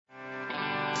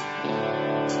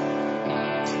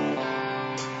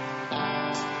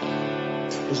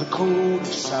There's a code of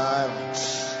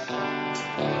silence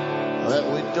that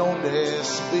we don't dare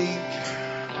speak.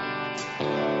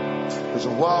 There's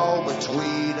a wall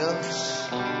between us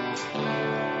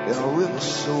and a river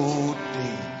so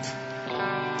deep.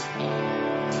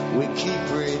 We keep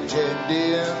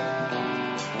pretending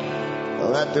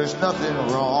that there's nothing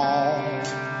wrong.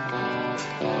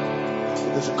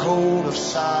 There's a code of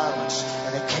silence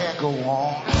and it can't go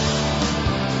on.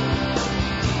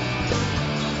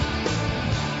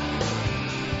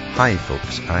 Hi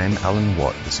folks, I'm Alan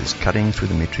Watt. This is Cutting Through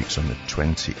the Matrix on the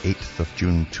 28th of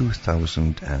June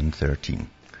 2013.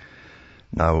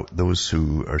 Now, those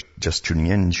who are just tuning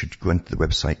in should go into the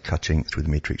website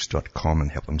cuttingthroughthematrix.com and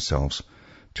help themselves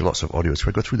to lots of audios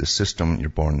where I go through the system you're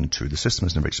born into. The system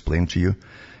is never explained to you.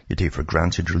 You take it for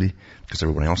granted, really, because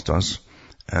everyone else does.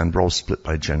 And we're all split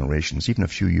by generations. Even a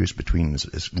few years between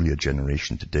is really a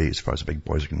generation today as far as the big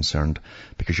boys are concerned,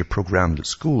 because you're programmed at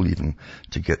school even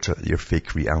to get to your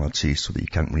fake reality so that you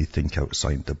can't really think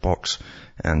outside the box.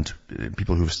 And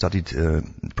people who've studied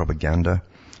propaganda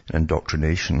and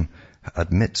indoctrination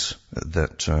admit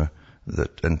that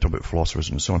and talk about philosophers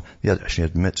and so on, they actually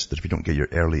admit that if you don't get your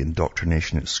early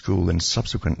indoctrination at school, then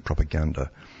subsequent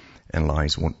propaganda and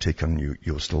lies won't take on you.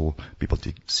 You'll still be able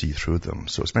to see through them.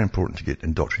 So it's very important to get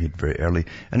indoctrinated very early.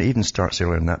 And it even starts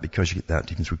earlier than that because you get that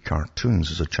even through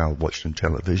cartoons. As a child watched on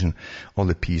television, all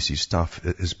the PC stuff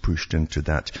is pushed into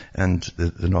that. And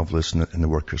the novelists and the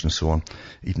workers and so on,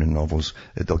 even in novels,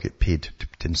 they'll get paid to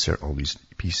insert all these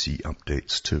PC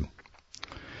updates too.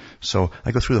 So I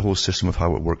go through the whole system of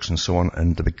how it works and so on,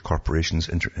 and the big corporations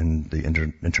and the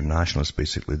internationalists,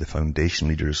 basically the foundation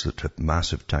leaders that have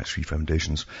massive tax-free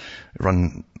foundations,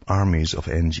 run armies of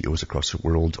NGOs across the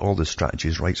world, all the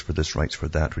strategies, rights for this, rights for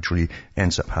that, which really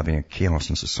ends up having a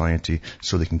chaos in society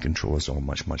so they can control us all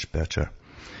much, much better.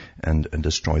 And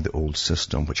destroy the old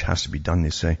system, which has to be done,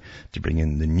 they say, to bring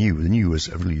in the new. The new is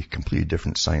a really completely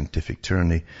different scientific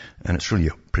tyranny, and it's really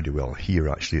pretty well here,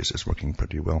 actually. It's working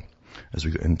pretty well as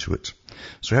we get into it.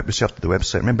 So help yourself to the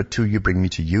website. Remember too, you bring me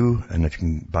to you, and if you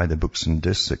can buy the books and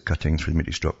discs at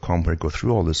cuttingthroughthematrix.com, where I go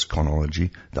through all this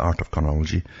chronology, the art of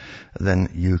chronology, then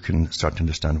you can start to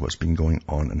understand what's been going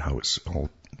on and how it's all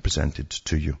presented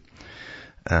to you.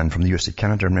 And from the US to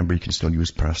Canada, remember you can still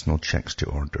use personal checks to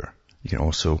order. You can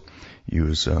also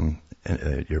use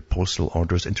your postal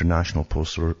orders, international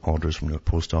postal orders from the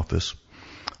post office,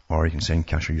 or you can send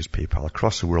cash or use PayPal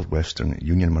across the world, Western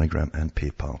Union, MoneyGram, and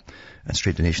PayPal. And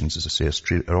straight donations, as I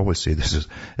say, I always say this is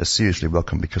seriously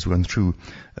welcome because we're going through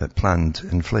planned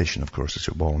inflation, of course, as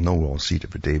you all know. We all see it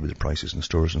every day with the prices in the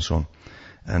stores and so on.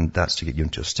 And that's to get you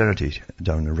into austerity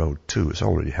down the road too. It's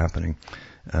already happening.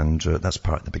 And that's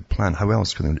part of the big plan. How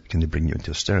else can they bring you into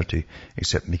austerity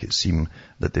except make it seem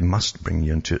that they must bring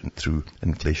you into it through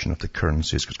inflation of the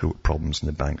currencies because we've got problems in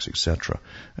the banks, etc.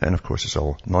 And of course it's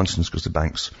all nonsense because the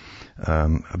banks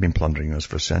have been plundering us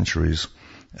for centuries,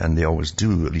 and they always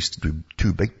do at least do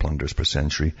 2 big plunders per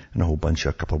century and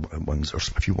a couple of ones or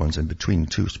a few ones in between,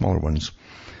 2 smaller ones,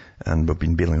 and we've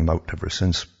been bailing them out ever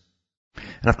since.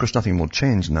 And of course nothing will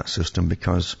change in that system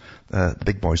because the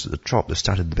big boys at the top, they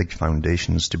started the big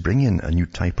foundations to bring in a new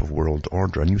type of world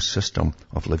order, a new system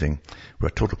of living, where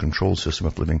a total control system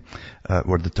of living,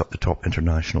 where the top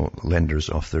international lenders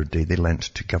of their day, they lent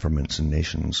to governments and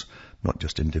nations, not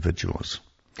just individuals.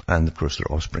 And of course their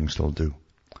offspring still do.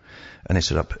 And they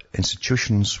set up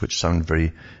institutions which sound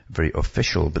very, very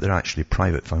official, but they're actually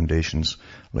private foundations,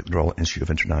 like the Royal Institute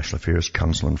of International Affairs,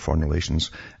 Council on Foreign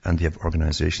Relations, and they have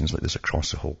organizations like this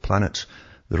across the whole planet.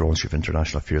 The Royal Institute of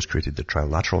International Affairs created the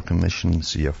Trilateral Commission,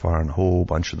 CFR, and a whole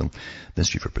bunch of them. The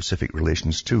Institute for Pacific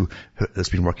Relations, too, that's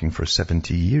been working for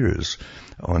 70 years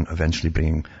on eventually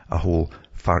bringing a whole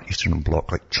Far Eastern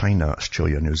bloc like China,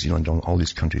 Australia, New Zealand, all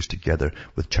these countries together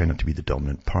with China to be the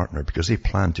dominant partner because they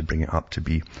plan to bring it up to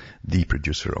be the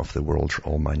producer of the world for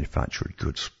all manufactured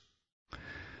goods.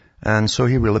 And so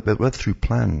here we're through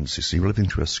plans, you see, we're living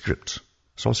through a script.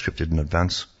 It's all scripted in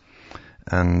advance.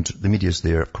 And the media's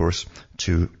there, of course,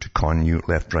 to con you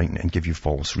left, right, and give you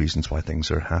false reasons why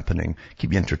things are happening.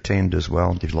 Keep you entertained as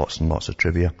well, give you lots and lots of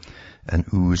trivia and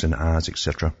oohs and ahs,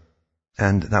 etc.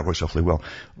 And that works awfully well.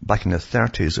 Back in the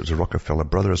 30s, it was the Rockefeller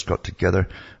brothers got together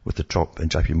with the top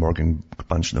and JP Morgan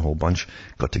bunch and the whole bunch,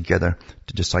 got together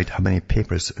to decide how many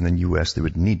papers in the US they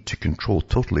would need to control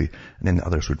totally, and then the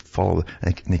others would follow.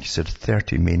 And they said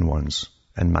 30 main ones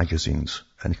and magazines,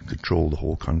 and you can control the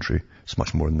whole country. It's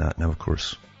much more than that now, of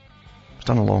course. It's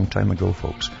done a long time ago,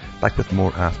 folks. Back with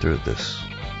more after this.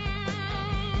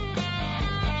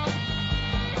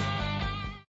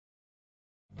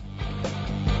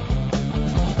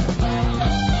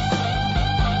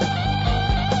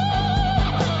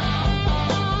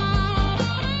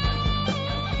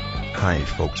 Hi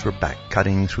folks, we're back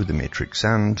cutting through the matrix,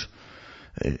 and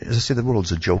as I say, the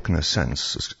world's a joke in a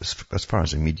sense as far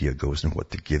as the media goes and what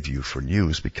they give you for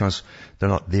news, because they're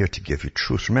not there to give you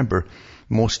truth. Remember,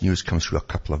 most news comes through a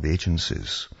couple of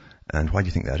agencies. And why do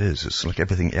you think that is? It's like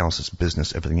everything else, it's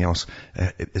business, everything else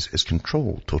is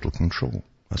control, total control.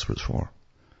 That's what it's for.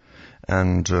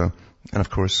 And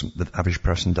of course, the average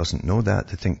person doesn't know that.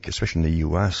 They think, especially in the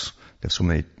US, they have so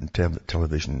many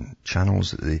television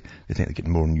channels that they think they get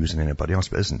more news than anybody else,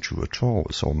 but it isn't true at all.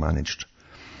 It's all managed.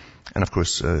 And of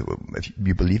course, if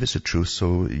you believe it's the truth,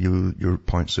 so your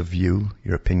points of view,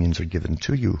 your opinions are given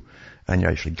to you, and you're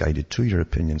actually guided to your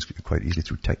opinions quite easily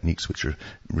through techniques which are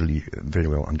really very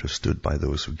well understood by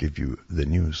those who give you the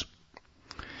news.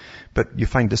 But you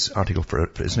find this article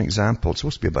as an example. It's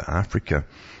supposed to be about Africa.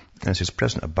 And it says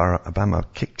President Obama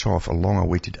kicked off a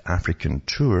long-awaited African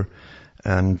tour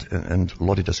and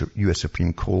lauded a U.S.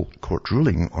 Supreme Court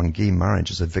ruling on gay marriage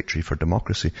as a victory for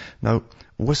democracy. Now,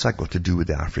 what's that got to do with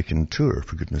the African tour,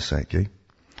 for goodness sake, eh?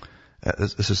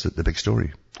 This is the big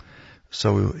story.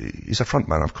 So he's a front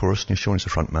man, of course, and he's shown as a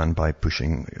front man by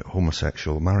pushing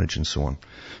homosexual marriage and so on.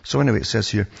 So anyway, it says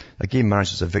here, a gay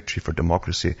marriage is a victory for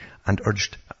democracy and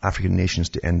urged African nations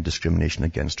to end discrimination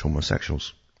against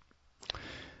homosexuals.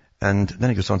 And then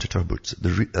it goes on to talk about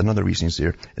another reason is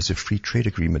there is the free trade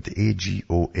agreement, the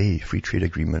AGOA free trade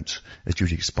agreement is due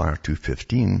to expire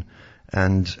 2015,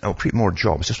 and it'll create more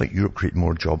jobs, just like Europe create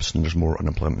more jobs and there's more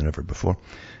unemployment than ever before.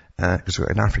 Because we've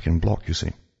got an African bloc, you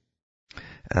see.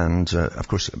 And, of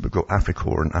course, we've got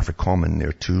AFRICOR and AFRICOM in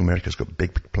there too. America's got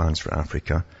big plans for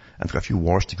Africa. And we've got a few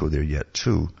wars to go there yet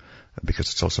too,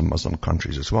 because it's also Muslim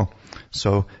countries as well.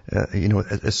 So,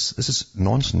 this is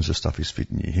nonsense, the stuff he's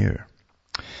feeding you here.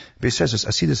 But he says this,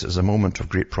 I see this as a moment of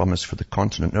great promise for the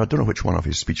continent. Now, I don't know which one of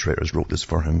his speechwriters wrote this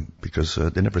for him, because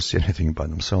they never say anything by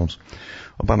themselves.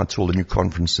 Obama told a new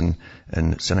conference in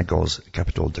Senegal's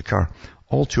capital, Dakar,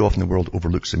 all too often the world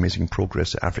overlooks the amazing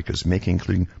progress that Africa is making,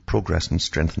 including progress in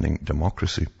strengthening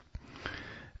democracy.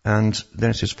 And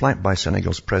then it says, flanked by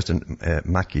Senegal's President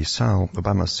Macky Sall,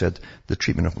 Obama said the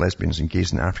treatment of lesbians and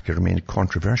gays in Africa remained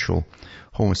controversial.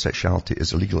 Homosexuality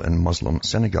is illegal in Muslim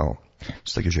Senegal.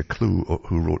 So that gives you a clue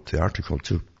who wrote the article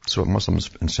too. So Muslims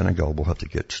in Senegal will have to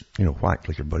get, whacked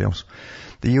like everybody else.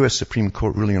 The U.S. Supreme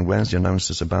Court ruling on Wednesday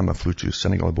announced as Obama flew to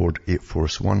Senegal aboard 8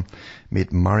 Force One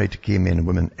made married gay men and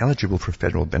women eligible for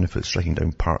federal benefits, striking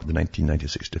down part of the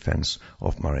 1996 Defense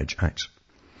of Marriage Act.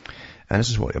 And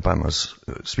this is what Obama's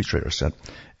speechwriter said.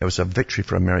 It was a victory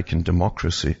for American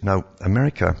democracy. Now,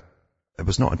 America, it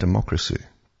was not a democracy.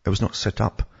 It was not set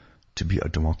up to be a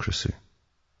democracy.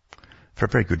 For a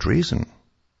very good reason.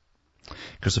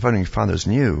 Because the founding fathers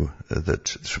knew that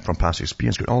from past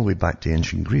experience, going all the way back to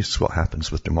ancient Greece, what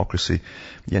happens with democracy,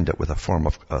 you end up with a form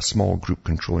of a small group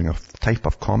controlling a type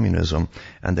of communism,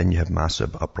 and then you have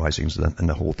massive uprisings, and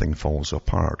the whole thing falls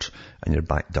apart, and you're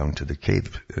back down to the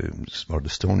cave, or the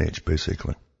Stone Age,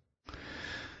 basically.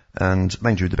 And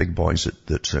mind you, the big boys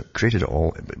that created it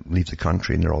all leave the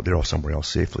country, and they're all somewhere else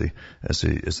safely as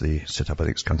they set up the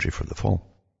next country for the fall.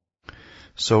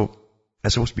 So,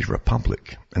 it's supposed to be a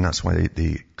republic, and that's why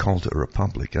they called it a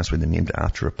republic. That's why they named it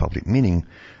after a republic, meaning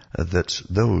that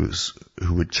those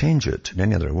who would change it in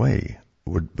any other way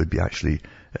would be actually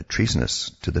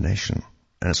treasonous to the nation.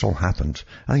 And it's all happened.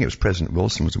 I think it was President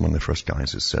Wilson was one of the first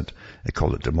guys that said they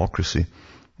called it democracy.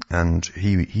 And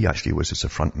he actually was just a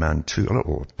front man too, a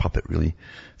little puppet really,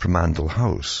 from Mandel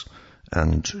House.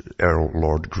 And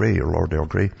Lord Earl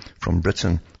Grey from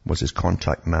Britain was his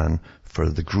contact man for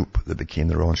the group that became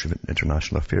the Royal Institute of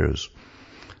International Affairs.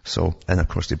 So, and of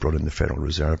course they brought in the Federal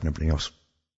Reserve and everything else.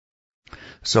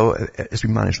 So it's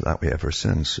been managed that way ever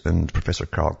since. And Professor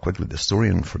Carl Quigley, the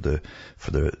historian for the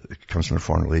Council on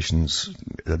Foreign Relations,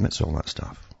 admits all that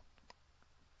stuff.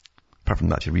 Apart from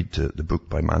that, you read the book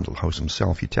by Mandel House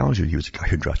himself, he tells you he was the guy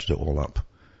who drafted it all up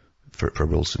for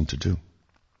Wilson to do.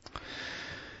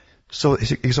 So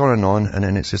it goes on, and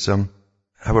then it says,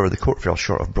 however, the court fell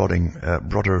short of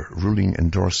broader ruling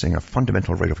endorsing a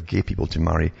fundamental right of gay people to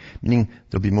marry, meaning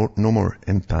there'll be no more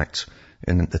impact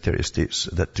in the 30 states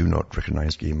that do not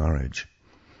recognize gay marriage.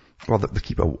 Well, they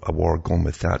keep a war going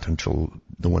with that until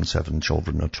no one's having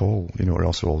children at all, or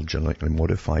else they're all genetically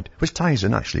modified, which ties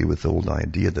in actually with the old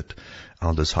idea that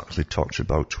Aldous Huxley talks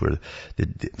about, where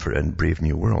in Brave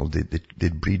New World,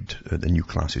 they'd breed the new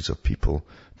classes of people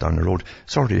down the road.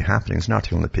 It's already happening. There's an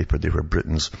article in the paper there where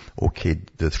Britain's okayed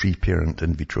the 3-parent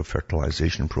in vitro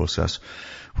fertilization process,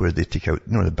 where they take out,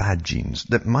 the bad genes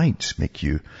that might make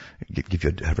you, give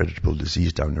you a hereditable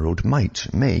disease down the road.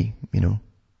 May.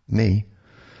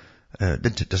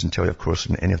 It doesn't tell you, of course,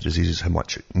 in any of the diseases how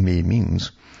much may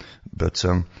means. But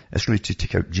it's really to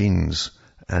take out genes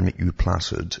and make you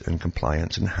placid and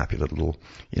compliant and happy little,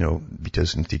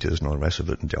 betas and thetas and all the rest of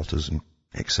it and deltas and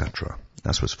etc.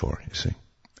 That's what it's for, you see.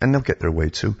 And they'll get their way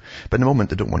too. But in the moment,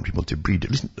 they don't want people to breed,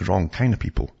 at least the wrong kind of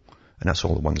people. And that's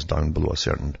all the ones down below a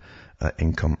certain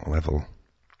income level.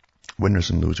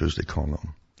 Winners and losers, they call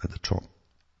them, at the top.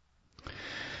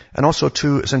 And also,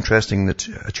 too, it's interesting that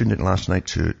I tuned in last night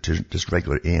to just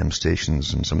regular AM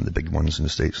stations and some of the big ones in the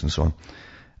States and so on.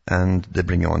 And they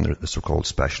bring on the so-called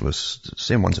specialists,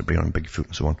 same ones that bring on Bigfoot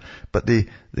and so on. But they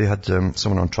had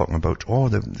someone on talking about,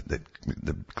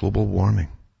 the global warming.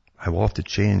 How we'll have to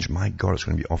change. My God, it's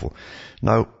going to be awful.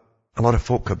 Now, a lot of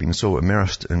folk have been so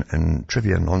immersed in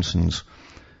trivia nonsense,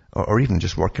 or even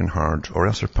just working hard, or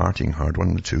else they're partying hard, one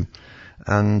of the two.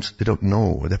 And they don't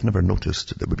know, they've never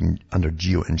noticed that we've been under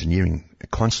geoengineering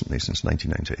constantly since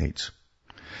 1998.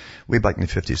 Way back in the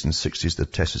 50s and 60s, they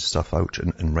tested stuff out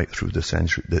and right through the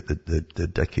century, the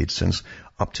decade since,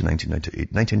 up to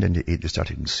 1998. 1998, they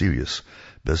started in serious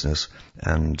business,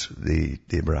 and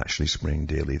they were actually spraying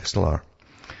daily. They still are.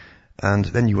 And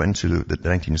then you went to the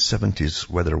 1970s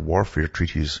Weather Warfare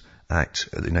Treaties Act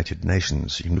at the United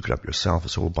Nations. You can look it up yourself.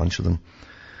 It's a whole bunch of them,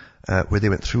 where they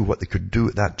went through what they could do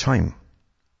at that time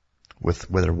with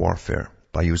weather warfare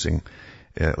by using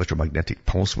electromagnetic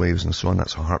pulse waves and so on.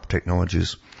 That's HAARP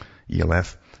technologies,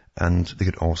 ELF. And they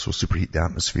could also superheat the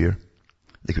atmosphere.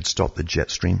 They could stop the jet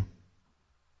stream.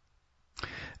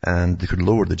 And they could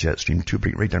lower the jet stream to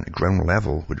bring it right down to ground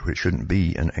level, where it shouldn't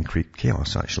be, and create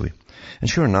chaos, actually. And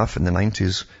sure enough, in the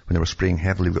 90s, when they were spraying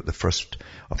heavily, we got the first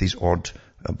of these odd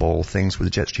ball things where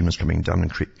the jet stream is coming down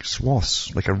and create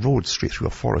swaths, like a road straight through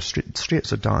a forest, straight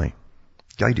as a die.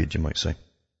 Guided, you might say.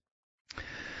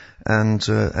 And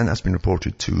that's been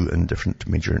reported too in different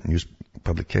major news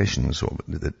publications, so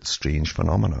the strange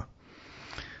phenomena.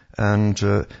 And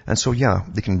so yeah,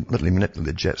 they can literally manipulate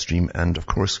the jet stream, and of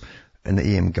course, and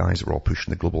the AM guys are all pushing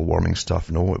the global warming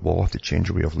stuff. No, it will have to change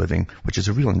our way of living, which is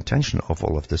a real intention of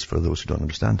all of this for those who don't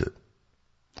understand it.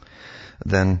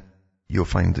 Then you'll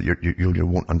find that you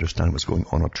won't understand what's going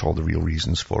on or all the real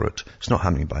reasons for it. It's not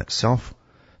happening by itself.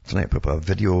 Tonight I put up a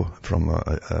video from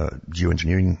a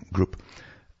geoengineering group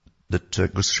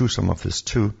that goes through some of this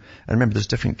too. And remember, there's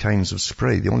different kinds of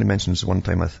spray. They only mentions one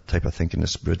type, I think, in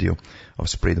this video of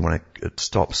spray, the one that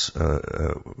stops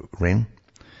rain.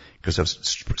 Because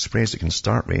there's sprays that can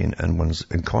start rain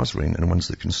and cause rain, and ones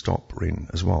that can stop rain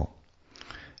as well.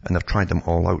 And they've tried them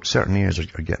all out. Certain areas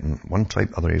are getting one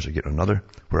type, other areas are getting another.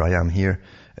 Where I am here,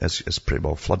 it's pretty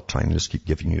well flood time. They just keep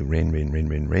giving you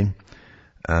rain.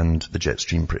 And the jet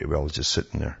stream pretty well is just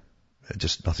sitting there.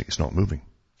 It's not moving.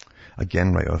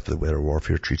 Again, right off the Weather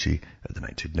Warfare Treaty at the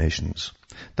United Nations.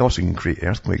 They also can create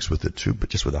earthquakes with it too, but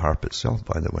just with the HAARP itself,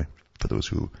 by the way, for those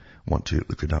who want to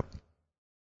look it up.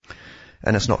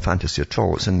 And it's not fantasy at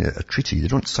all. It's in a treaty. They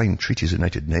don't sign treaties at the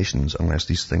United Nations unless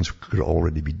these things could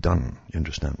already be done. You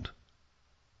understand?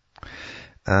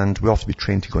 And we have to be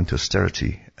trained to go into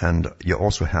austerity. And you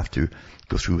also have to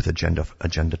go through with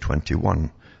Agenda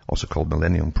 21, also called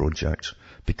Millennium Project,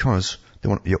 because they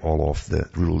want you all off the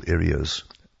rural areas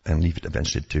and leave it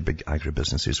eventually to big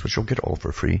agribusinesses, which you'll get all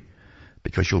for free,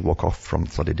 because you'll walk off from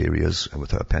flooded areas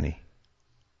without a penny.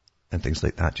 And things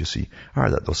like that, you see. Or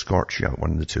that they'll scorch you out,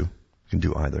 one of the two. Can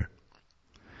do either.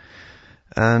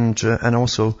 And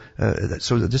also,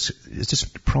 so this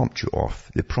just prompt you off.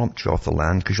 They prompt you off the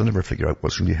land because you'll never figure out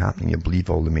what's really happening. You believe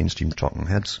all the mainstream talking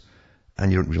heads,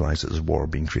 and you don't realize that there's war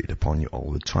being created upon you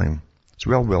all the time. It's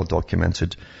well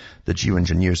documented. The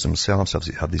geoengineers themselves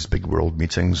have these big world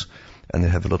meetings, and they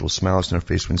have little smiles on their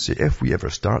face when they say, if we ever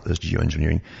start this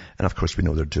geoengineering, and of course we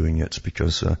know they're doing it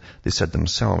because they said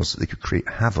themselves they could create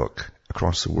havoc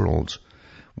across the world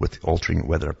with altering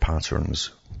weather patterns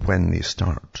when they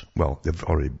start. Well, they've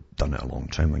already done it a long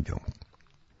time ago.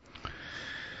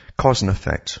 Cause and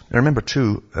effect. Now remember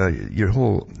too, you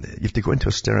have to go into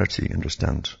austerity,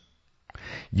 understand.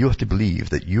 You have to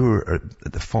believe that you're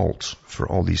at the fault for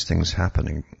all these things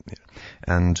happening.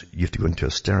 And you have to go into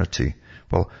austerity.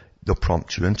 Well, they'll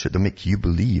prompt you into it. They'll make you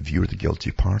believe you're the guilty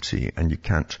party and you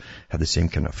can't have the same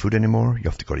kind of food anymore. You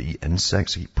have to go to eat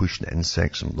insects. You keep pushing the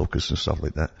insects and locusts and stuff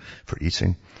like that for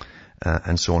eating,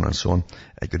 and so on and so on.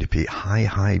 You've got to pay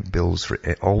high bills for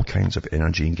all kinds of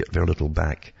energy and get very little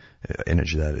back,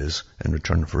 energy that is, in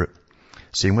return for it.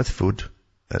 Same with food.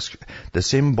 The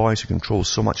same boys who control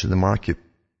so much of the market,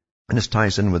 and this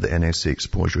ties in with the NSA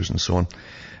exposures and so on.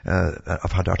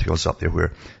 I've had articles up there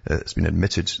where it's been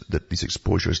admitted that these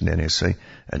exposures in the NSA,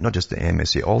 not just the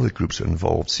MSA, all the groups are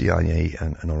involved, CIA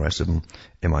and all the rest of them,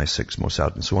 MI6,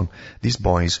 Mossad and so on, these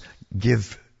boys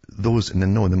give those in the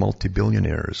know, the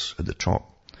multi-billionaires at the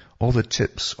top, all the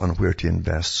tips on where to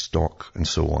invest, stock, and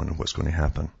so on, and what's going to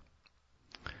happen.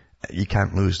 You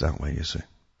can't lose that way, you see.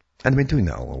 And they've been doing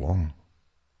that all along.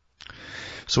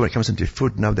 So when it comes into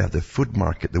food, now they have the food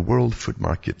market, the world food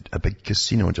market, a big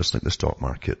casino just like the stock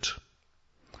market.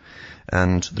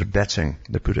 And they're betting,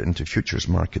 they put it into futures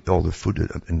market, all the food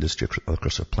industry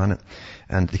across the planet,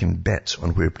 and they can bet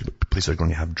on where places are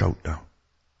going to have drought now.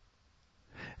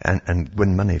 And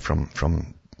win money from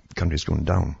countries going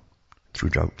down through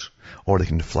drought. Or they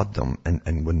can flood them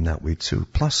and win that way too.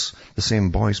 Plus, the same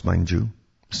boys, mind you,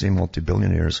 the same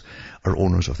multi-billionaires are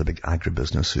owners of the big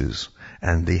agribusinesses,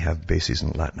 and they have bases in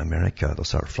Latin America. They'll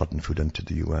start flooding food into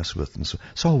the US with, and so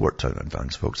it's all worked out in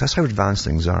advance, folks. That's how advanced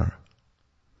things are.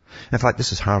 In fact,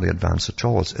 this is hardly advanced at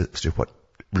all as to what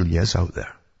really is out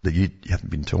there that you haven't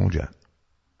been told yet.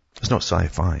 It's not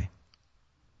sci-fi.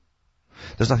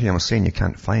 There's nothing I'm saying you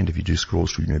can't find if you do scroll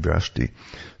through university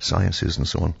sciences and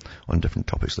so on different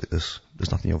topics like this.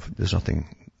 There's nothing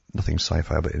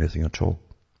sci-fi about anything at all.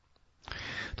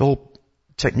 The whole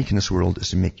technique in this world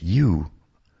is to make you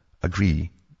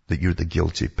agree that you're the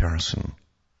guilty person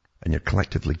and you're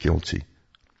collectively guilty.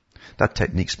 That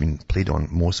technique's been played on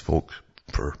most folk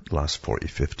for the last 40,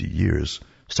 50 years,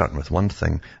 starting with one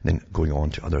thing and then going on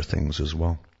to other things as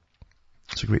well.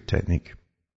 It's a great technique.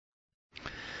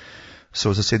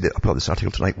 So as I said, I put out this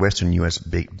article tonight, Western US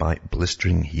baked by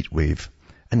blistering heat wave.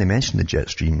 And they mentioned the jet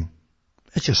stream.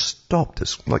 It just stopped.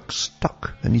 It's like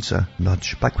stuck. It needs a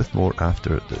nudge. Back with more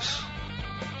after this.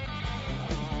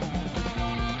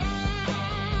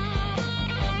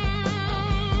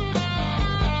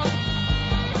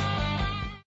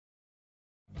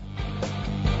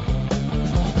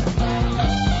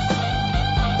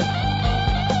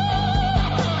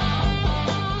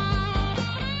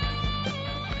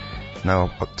 Now,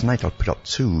 tonight I'll put up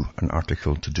an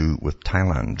article to do with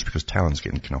Thailand, because Thailand's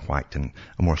getting kind of whacked in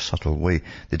a more subtle way.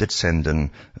 They did send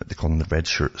in, they call them the red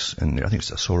shirts, and I think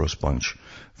it's a Soros bunch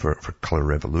for colour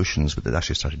revolutions, but they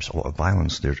actually started a lot of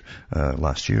violence there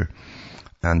last year.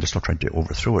 And they're still trying to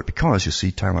overthrow it, because you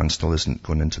see Thailand still isn't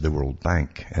going into the World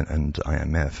Bank and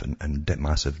IMF and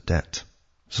massive debt.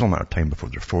 It's all a matter of time before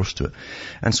they're forced to it.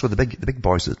 And so the big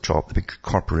boys at the top, the big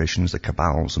corporations, the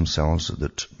cabals themselves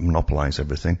that monopolize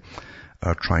everything,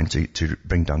 are trying to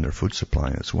bring down their food supply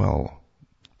as well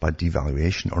by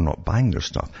devaluation or not buying their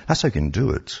stuff. That's how you can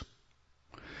do it.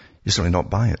 You certainly not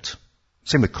buy it.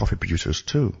 Same with coffee producers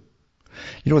too.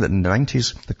 You know that in the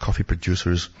 90s, the coffee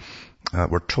producers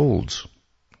were told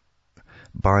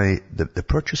by the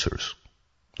purchasers,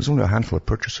 there's only a handful of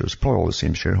purchasers, probably all the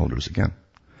same shareholders again,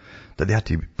 that they had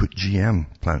to put GM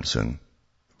plants in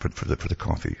for the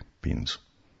coffee beans.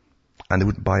 And they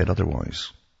wouldn't buy it otherwise.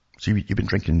 So you've been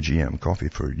drinking GM coffee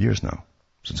for years now,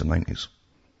 since the 90s.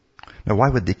 Now why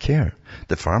would they care?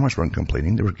 The farmers weren't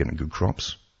complaining, they were getting good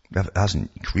crops. It hasn't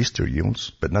increased their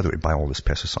yields, but now that we buy all these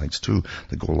pesticides too,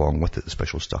 that go along with it, the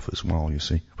special stuff as well, you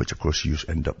see, which of course you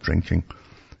end up drinking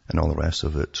and all the rest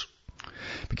of it.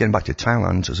 But getting back to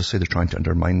Thailand, as I say, they're trying to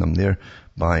undermine them there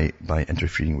by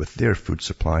interfering with their food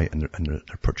supply and their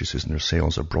purchases and their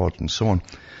sales abroad and so on.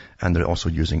 And they're also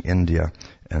using India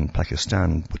and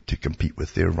Pakistan to compete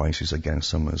with their rices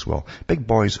against them as well. Big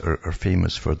boys are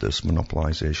famous for this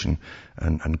monopolization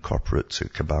and corporate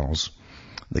cabals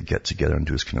that get together and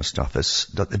do this kind of stuff.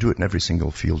 They do it in every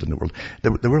single field in the world.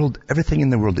 The world, everything in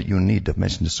the world that you need, I've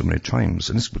mentioned this so many times,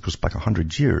 and this goes back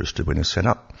 100 years to when they set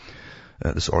up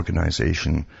this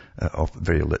organization of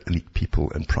very elite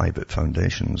people and private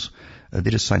foundations.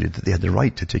 They decided that they had the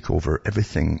right to take over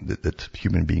everything that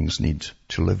human beings need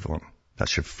to live on.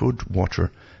 That's your food,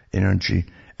 water, energy,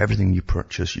 everything you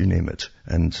purchase, you name it.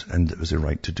 And it was their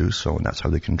right to do so, and that's how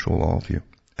they control all of you.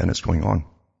 And it's going on.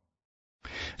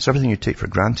 So everything you take for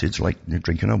granted, like you're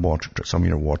drinking some of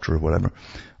your water or whatever,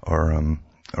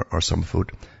 or some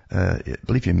food,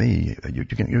 believe you me, you're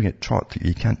going to get taught that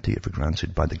you can't take it for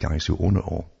granted by the guys who own it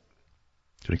all.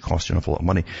 It's going to cost you an awful lot of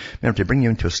money. Remember, to bring you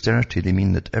into austerity, they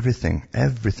mean that everything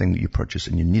that you purchase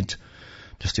and you need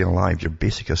to stay alive, your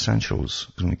basic essentials,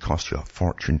 is going to cost you a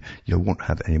fortune. You won't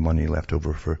have any money left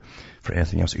over for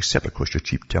anything else, except, of course, your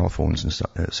cheap telephones and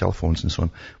cell phones and so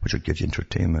on, which will give you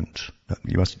entertainment.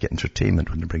 You must get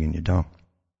entertainment when they're bringing you down.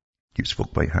 Keeps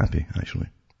folk quite happy, actually.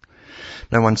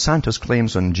 Now, Monsanto's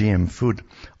claims on GM food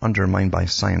undermined by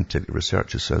scientific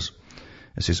research, it says,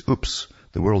 oops,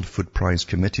 the World Food Prize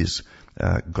Committee's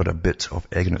got a bit of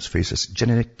egg in its face. It's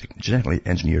genetically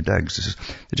engineered eggs.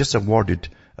 They just awarded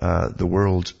the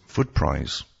World Food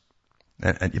Prize.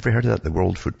 And you've ever heard of that, the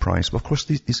World Food Prize? Well, of course,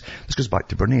 this goes back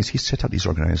to Bernays. He set up these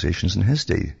organizations in his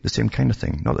day, the same kind of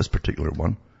thing, not this particular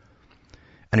one.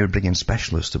 And he would bring in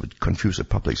specialists that would confuse the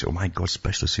public. Say, oh my God,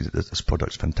 specialists say that this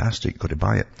product's fantastic, got to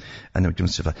buy it. And they would give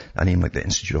themselves a name like the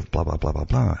Institute of blah, blah, blah, blah,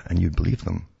 blah. And you'd believe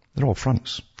them. They're all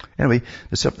fronts. Anyway,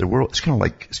 they set up the world. It's kind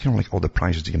of like all the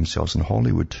prizes they give themselves in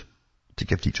Hollywood to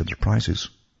give to each other prizes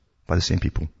by the same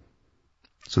people.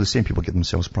 So the same people give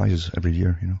themselves prizes every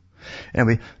year, you know.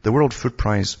 Anyway, the World Food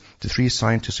Prize to 3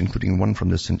 scientists, including one from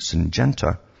the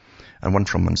Syngenta and one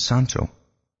from Monsanto,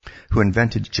 who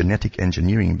invented genetic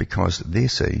engineering because they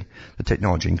say the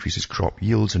technology increases crop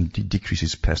yields and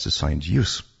decreases pesticide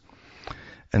use.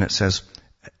 And it says,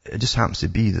 it just happens to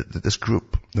be that this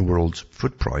group, the World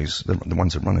Food Prize, the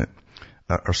ones that run it,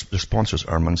 their sponsors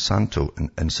are Monsanto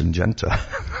and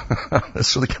Syngenta.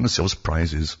 So they give themselves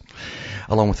prizes.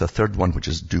 Along with a third one, which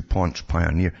is DuPont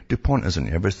Pioneer. DuPont is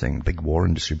in everything. Big war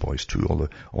industry boys too.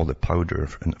 All the powder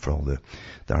for all the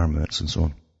armaments and so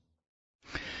on.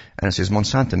 And it says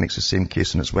Monsanto makes the same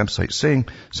case on its website, saying,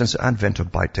 since the advent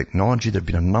of biotechnology, there have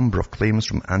been a number of claims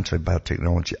from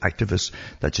anti-biotechnology activists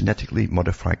that genetically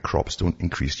modified crops don't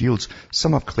increase yields.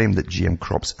 Some have claimed that GM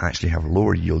crops actually have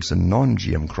lower yields than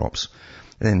non-GM crops.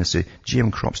 And then they say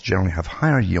GM crops generally have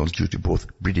higher yields due to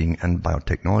both breeding and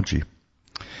biotechnology.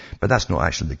 But that's not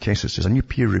actually the case. It says a new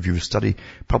peer-reviewed study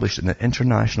published in the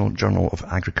International Journal of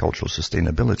Agricultural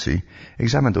Sustainability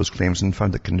examined those claims and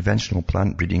found that conventional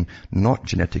plant breeding, not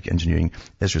genetic engineering,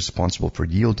 is responsible for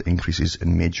yield increases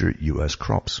in major U.S.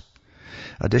 crops.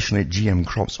 Additionally, GM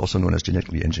crops, also known as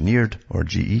genetically engineered or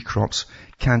GE crops,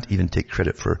 can't even take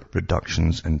credit for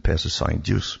reductions in pesticide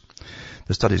use.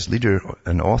 The study's leader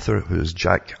and author, who is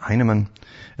Jack Heinemann,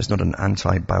 is not an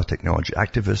anti-biotechnology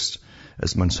activist,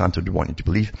 as Monsanto would want you to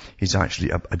believe. He's actually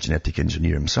a genetic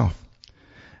engineer himself.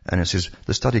 And it says,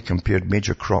 the study compared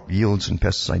major crop yields and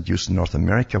pesticide use in North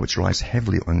America, which relies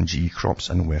heavily on GE crops,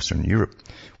 and Western Europe,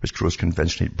 which grows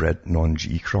conventionally bred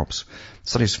non-GE crops. The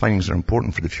study's findings are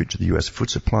important for the future of the U.S. food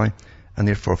supply, and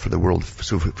therefore for the world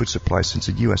food supply, since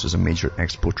the U.S. is a major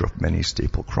exporter of many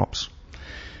staple crops.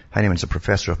 Heinemann is a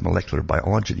professor of molecular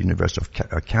biology at the University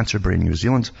of Canterbury, New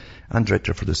Zealand, and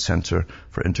director for the Centre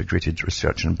for Integrated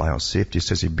Research in Biosafety. He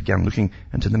says he began looking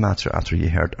into the matter after he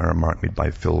heard a remark made by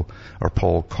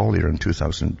Paul Collier in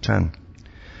 2010.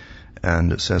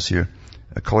 And it says here,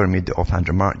 Collier made the offhand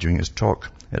remark during his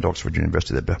talk at Oxford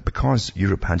University that because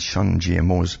Europe had shunned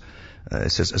GMOs,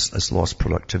 it says it's lost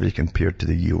productivity compared to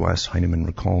the US, Heinemann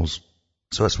recalls.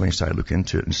 So that's when he started looking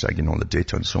into it and started getting all the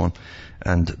data and so on.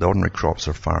 And the ordinary crops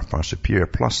are far, far superior.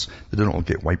 Plus, they don't all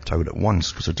get wiped out at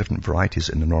once because there are different varieties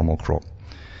in the normal crop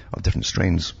of different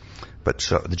strains. But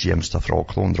the GM stuff, they're all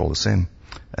cloned, they're all the same.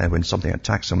 And when something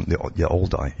attacks them, they all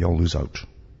die. You all lose out.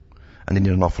 And they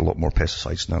need an awful lot more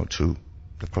pesticides now too.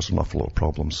 They've caused an awful lot of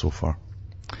problems so far.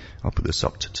 I'll put this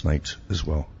up tonight as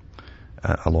well,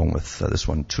 along with this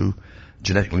one too.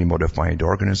 Genetically modified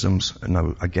organisms.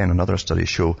 Now, again, another study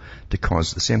show to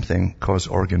cause the same thing, cause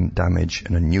organ damage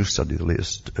in a new study, the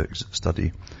latest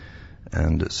study.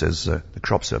 And it says the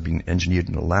crops have been engineered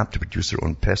in a lab to produce their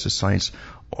own pesticides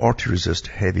or to resist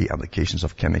heavy applications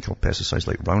of chemical pesticides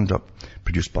like Roundup,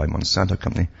 produced by Monsanto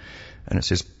Company. And it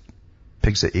says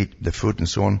pigs that ate the food and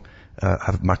so on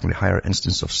have markedly higher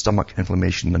incidence of stomach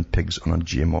inflammation than pigs on a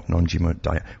non-GMO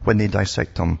diet. When they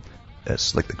dissect them,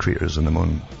 it's like the craters on the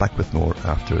moon. Back with more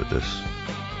after this.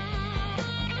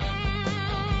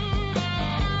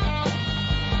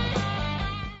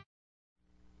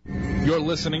 You're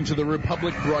listening to the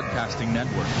Republic Broadcasting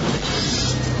Network,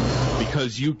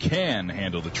 because you can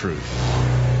handle the truth.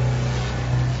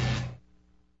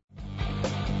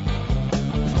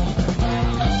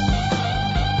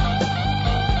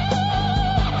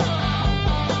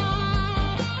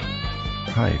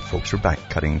 Hi folks, we're back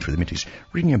cutting through the matrix,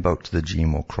 reading about the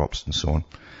GMO crops and so on,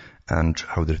 and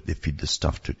how they feed this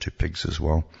stuff to pigs as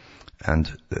well.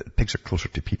 And pigs are closer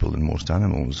to people than most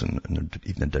animals, and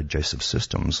even the digestive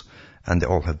systems, and they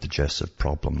all have digestive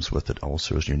problems with it,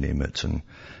 ulcers, you name it,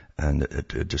 and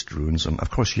it just ruins them.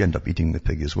 Of course, you end up eating the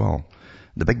pig as well.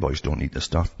 The big boys don't eat the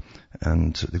stuff,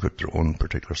 and they've got their own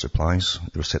particular supplies.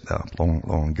 They were set that up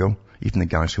long ago. Even the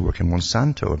guys who work in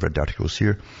Monsanto, I've read articles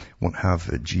here, won't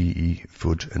have GE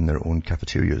food in their own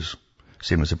cafeterias.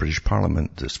 Same as the British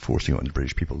Parliament that's forcing it on the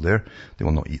British people there. They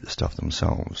will not eat the stuff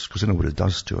themselves, because they know what it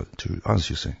does to us,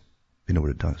 you see. They know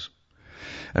what it does.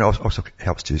 And it also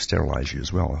helps to sterilize you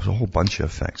as well. There's a whole bunch of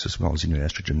effects as well,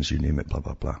 xenoestrogens, you name it, blah,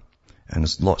 blah, blah. And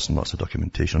there's lots and lots of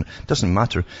documentation. It doesn't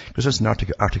matter, because there's an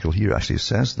article here actually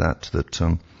says that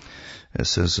it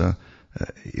says,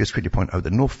 it's great to point out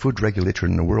that no food regulator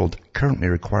in the world currently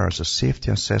requires a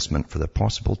safety assessment for the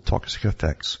possible toxic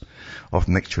effects of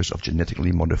mixtures of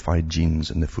genetically modified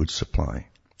genes in the food supply.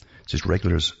 It says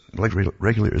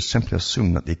regulators simply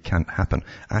assume that they can't happen.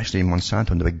 Actually,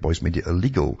 Monsanto and the big boys made it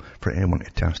illegal for anyone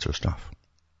to test their stuff.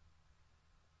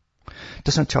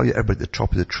 Doesn't it tell you everybody at the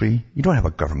top of the tree? You don't have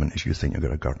a government as you think you've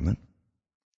got a government.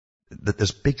 That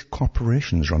there's big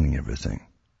corporations running everything.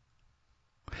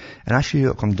 And actually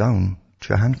it'll come down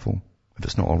to a handful, if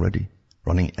it's not already,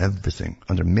 running everything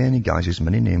under many guises,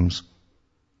 many names.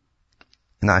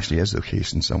 And that actually is the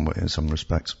case in some way, in some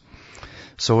respects.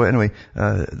 So anyway,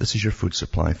 this is your food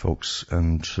supply, folks,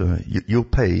 and you'll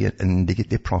pay, and they get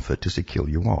their profit as they kill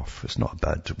you off. It's not a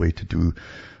bad way to do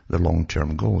the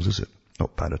long-term goals, is it?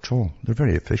 Not bad at all. They're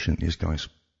very efficient, these guys.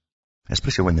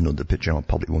 Especially when they know that the general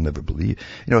public will never believe.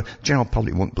 The general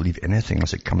public won't believe anything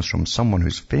unless it comes from someone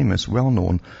who's famous,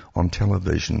 well-known on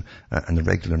television and the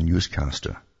regular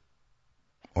newscaster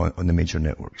on the major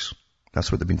networks.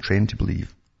 That's what they've been trained to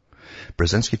believe.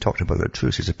 Brzezinski talked about it too.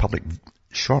 He says the public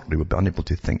shortly will be unable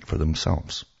to think for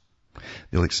themselves.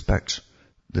 They'll expect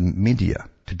the media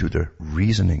to do their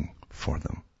reasoning for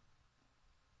them.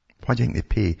 Why do you think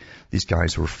they pay these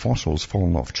guys who are fossils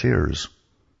falling off chairs?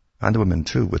 And the women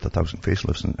too, with 1,000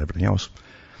 facelifts and everything else.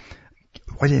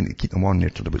 Why do you think they keep them on there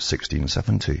till about 60 and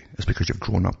 70? It's because you've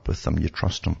grown up with them, you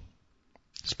trust them.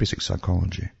 It's basic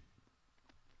psychology.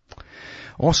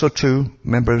 Also too,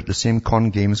 remember the same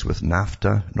con games with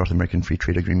NAFTA, North American Free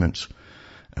Trade Agreement,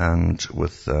 and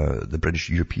with the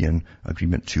British-European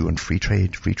Agreement too on free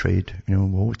trade.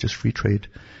 It's just free trade.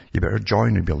 You better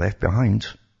join or you'll be left behind.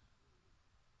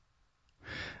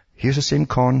 Here's the same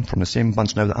con from the same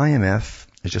bunch. Now the IMF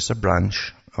is just a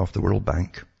branch of the World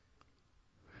Bank,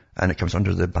 and it comes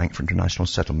under the Bank for International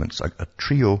Settlements, a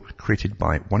trio created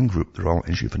by one group, the Royal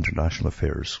Institute of International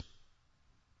Affairs,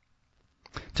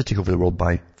 to take over the world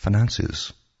by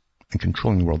finances and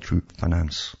controlling the world through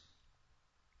finance.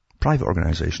 Private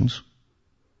organizations.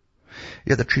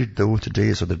 Yet they're treated though today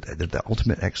as though they're the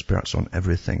ultimate experts on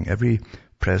everything. Every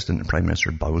president and prime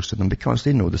minister bows to them because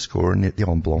they know the score and they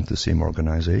all belong to the same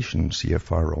organization,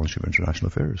 CFR, Royal Institute of International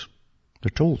Affairs. They're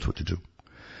told what to do.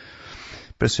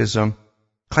 But it says,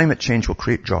 climate change will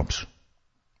create jobs,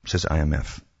 says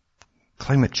IMF.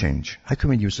 Climate change. How can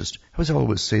we use this? How does they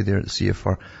always say there at the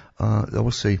CFR? They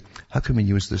always say, how can we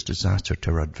use this disaster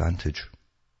to our advantage?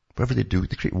 Whatever they do,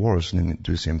 they create wars and then they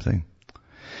do the same thing.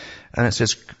 And it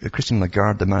says, Christine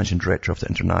Lagarde, the managing director of the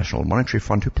International Monetary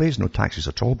Fund, who pays no taxes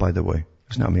at all, by the way.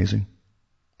 Isn't that amazing?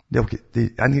 And they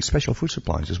get special food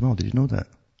supplies as well. Did you know that?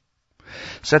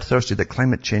 Said Thursday that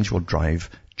climate change will drive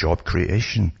job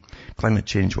creation. Climate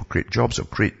change will create jobs. It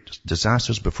will create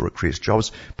disasters before it creates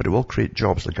jobs, but it will create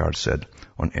jobs, Lagarde said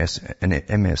on an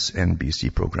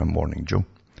MSNBC program Morning Joe.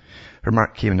 Her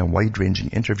remark came in a wide-ranging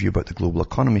interview about the global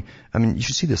economy. I mean, you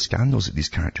should see the scandals that these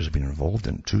characters have been involved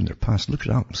in too in their past. Look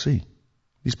it up and see.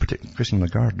 These particular Christine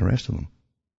Lagarde and the rest of them.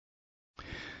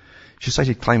 She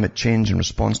cited climate change in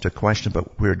response to a question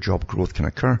about where job growth can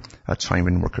occur at a time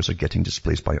when workers are getting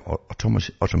displaced by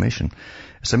automation.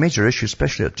 It's a major issue,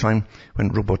 especially at a time when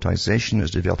robotization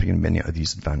is developing in many of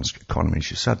these advanced economies,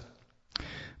 she said.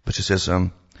 But she says,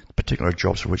 particular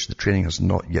jobs for which the training has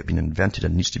not yet been invented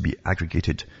and needs to be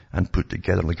aggregated and put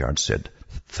together, Lagarde said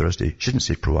Thursday. She didn't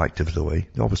say proactive, though, eh?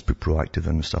 They always put proactive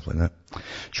in and stuff like that.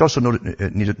 She also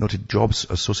noted jobs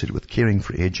associated with caring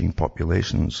for aging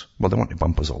populations. Well, they want to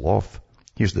bump us all off.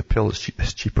 Here's the pill.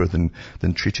 It's cheaper than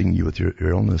treating you with your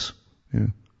illness. Yeah.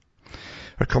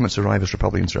 Her comments arrive as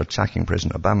Republicans are attacking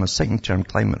President Obama's second-term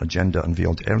climate agenda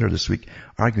unveiled earlier this week,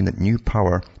 arguing that new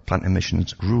power plant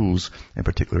emissions rules, in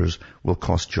particular, will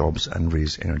cost jobs and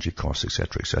raise energy costs,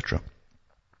 etc., etc.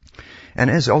 And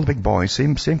it is all the big boys,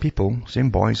 same people, same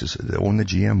boys that own the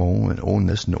GMO and own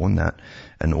this and own that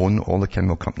and own all the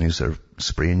chemical companies that are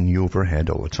spraying you overhead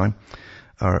all the time,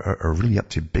 are really up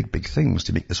to big things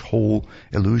to make this whole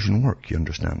illusion work, you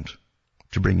understand,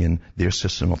 to bring in their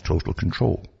system of total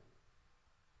control.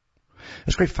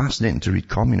 It's quite fascinating to read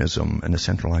communism and the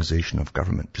centralization of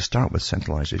government. To start with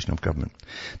centralization of government.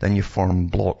 Then you form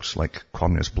blocks like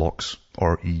communist blocks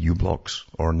or EU blocks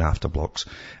or NAFTA blocks.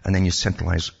 And then you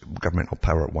centralize governmental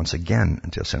power once again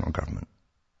into a central government.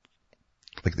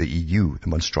 Like the EU, the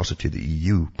monstrosity of the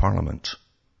EU Parliament.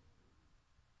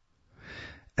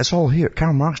 It's all here.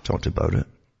 Karl Marx talked about it.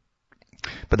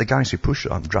 But the guys who pushed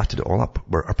it up, drafted it all up,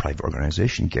 were a private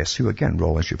organization. Guess who? Again,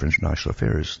 Royal Institute for International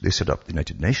Affairs. They set up the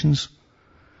United Nations.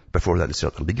 Before that, they set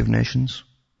up the League of Nations.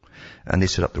 And they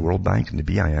set up the World Bank and the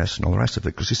BIS and all the rest of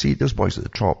it. Because you see, those boys at the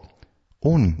top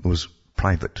own those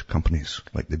private companies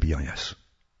like the BIS.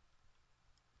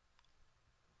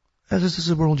 This is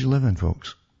the world you live in,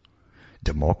 folks.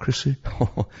 Democracy.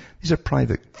 These are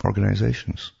private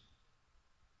organizations.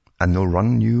 And they'll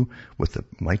run you with the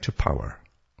might of power.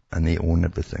 and they own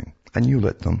everything. And you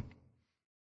let them.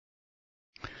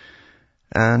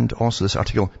 And also this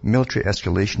article, military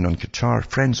escalation on Qatar,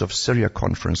 Friends of Syria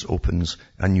conference opens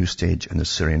a new stage in the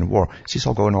Syrian war. See, it's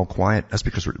all going all quiet. That's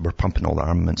because we're pumping all the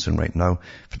armaments in right now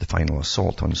for the final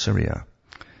assault on Syria.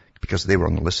 Because they were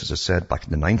on the list, as I said, back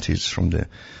in the 90s from the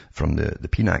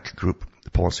PNAC group,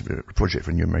 the Policy Project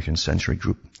for New American Century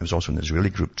group. There was also an Israeli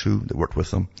group too that worked with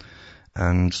them.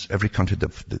 And every country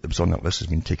that was on that list has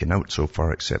been taken out so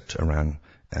far except Iran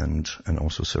and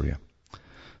also Syria.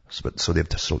 So they have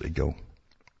to still go.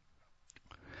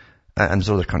 And there's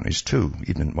other countries too,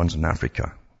 even ones in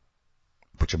Africa,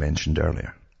 which I mentioned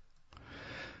earlier.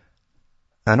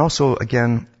 And also,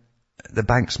 again, the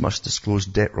banks must disclose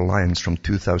debt reliance from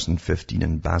 2015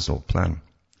 in Basel plan.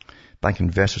 Bank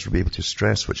investors will be able to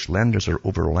stress which lenders are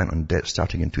over-reliant on debt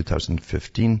starting in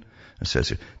 2015. It says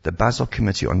here, the Basel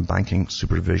Committee on Banking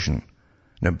Supervision.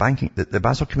 Now, the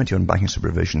Basel Committee on Banking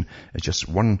Supervision is just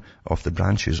one of the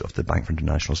branches of the Bank for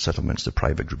International Settlements, the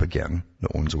private group again,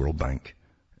 that owns the World Bank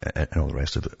and all the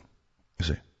rest of it. You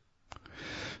see.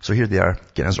 So here they are,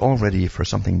 getting us all ready for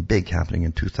something big happening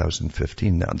in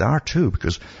 2015. Now, there are too,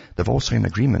 because they've all signed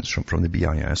agreements from the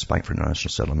BIS, Bank for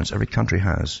International Settlements. Every country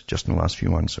has, just in the last few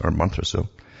months, or a month or so,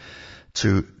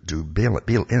 to do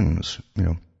bail-ins,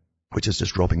 which is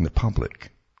just robbing the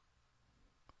public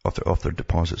of their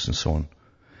deposits and so on.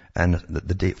 And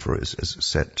the date for it is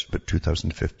set by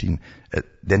 2015.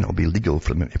 Then it'll be legal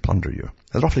for them to plunder you.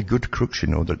 They're awfully good crooks,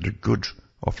 They're good,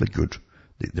 awfully good.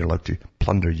 They're allowed to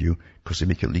plunder you because they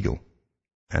make it legal.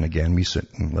 And again, we sit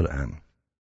and let it happen.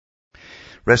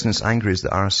 Residents angry as the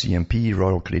RCMP,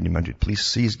 Royal Canadian Mounted Police,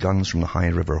 seized guns from the High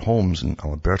River homes in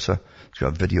Alberta. It's got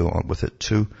a video with it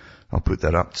too. I'll put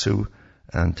that up too.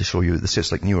 And to show you, this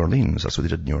is like New Orleans. That's what they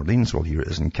did in New Orleans. Well, here it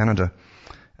is in Canada.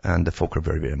 And the folk are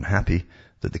very, very unhappy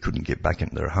that they couldn't get back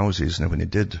into their houses. And when they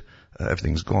did,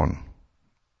 everything's gone.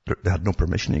 They had no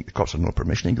permission. The cops had no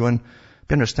permission to go in.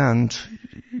 But understand,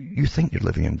 you think you're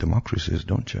living in democracies,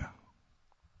 don't you?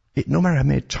 No matter how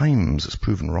many times it's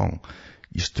proven wrong,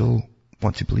 you still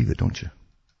want to believe it, don't you?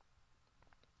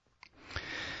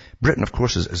 Britain, of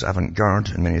course, is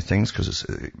avant-garde in many things because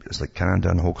it's like Canada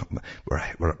and the whole.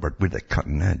 We're the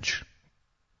cutting edge,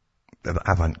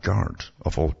 avant-garde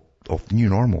of new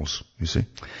normals. You see,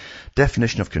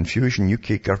 definition of confusion: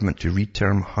 UK government to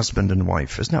re-term husband and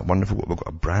wife. Isn't that wonderful? We've got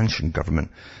a branch in government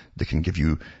that can give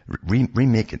you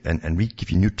remake it and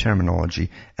give you new terminology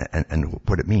and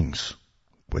what it means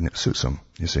when it suits them.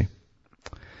 You see.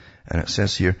 And it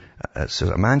says here,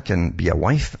 a man can be a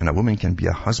wife and a woman can be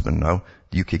a husband now.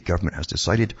 The UK government has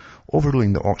decided,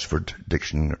 overruling the Oxford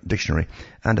Dictionary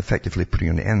and effectively putting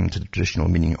an end to the traditional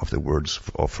meaning of the words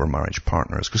for marriage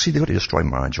partners. Because see, they've got to destroy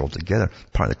marriage altogether,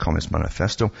 part of the Communist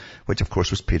Manifesto, which of course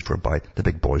was paid for by the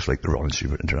big boys like the Royal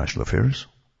Institute of International Affairs.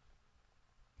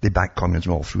 They backed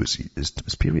communism all through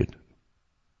its period.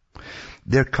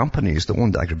 Their companies that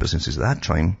owned agribusinesses at that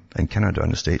time in Canada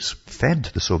and the States fed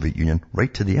the Soviet Union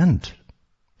right to the end.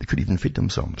 They couldn't even feed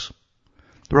themselves.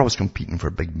 They were always competing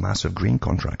for big, massive grain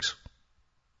contracts.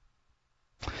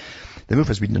 The move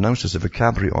has been denounced as a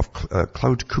vocabulary of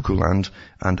cloud cuckoo land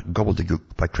and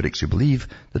gobbledygook by critics who believe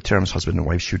the terms husband and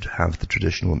wife should have the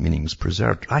traditional meanings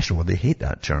preserved. Actually, well, they hate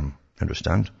that term,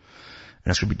 understand?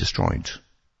 And it should be destroyed.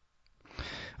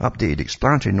 Updated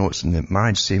explanatory notes in the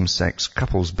Marriage Same-Sex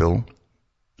Couples Bill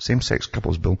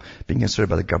being considered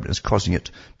by the government is causing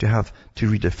it to have to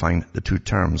redefine the two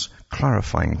terms,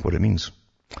 clarifying what it means.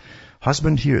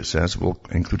 Husband, here it says, will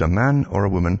include a man or a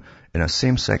woman in a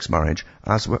same-sex marriage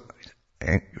as well.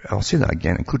 I'll say that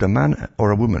again, include a man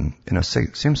or a woman in a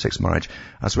same-sex marriage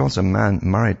as well as a man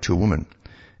married to a woman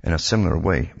in a similar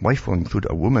way. Wife will include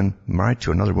a woman married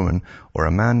to another woman or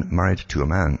a man married to a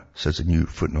man, says a new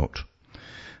footnote.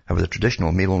 However, the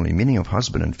traditional male-only meaning of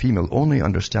husband and female-only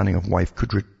understanding of wife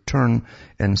could return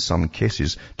in some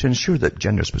cases to ensure that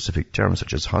gender-specific terms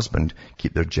such as husband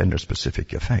keep their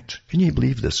gender-specific effect. Can you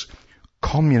believe this?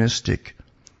 Communistic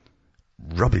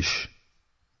rubbish.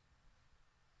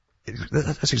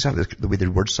 That's exactly the way they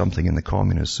word something in the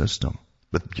communist system.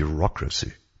 With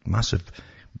bureaucracy, massive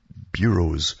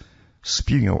bureaus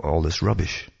spewing out all this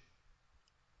rubbish.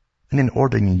 And then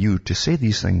ordering you to say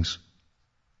these things.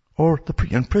 Or they'll put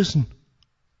you in prison.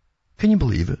 Can you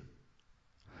believe it?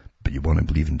 But you want to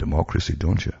believe in democracy,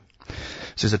 don't you?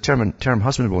 It says the term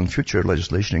husband will in future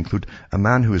legislation include a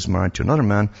man who is married to another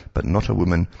man, but not a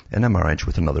woman in a marriage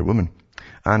with another woman.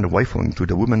 And a wife will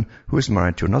include a woman who is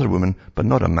married to another woman, but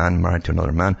not a man married to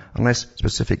another man, unless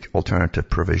specific alternative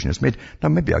provision is made. Now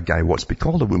maybe a guy wants to be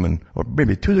called a woman, or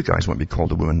maybe two of the guys want to be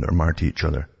called a woman that are married to each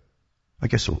other. I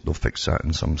guess they'll fix that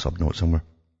in some subnote somewhere.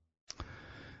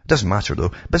 It Doesn't matter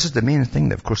though. This is the main thing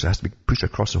that of course has to be pushed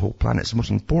across the whole planet. It's the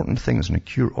most important thing that's going to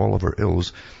cure all of our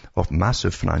ills of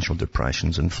massive financial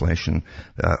depressions, inflation,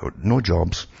 no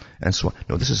jobs, and so on.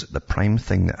 No, this is the prime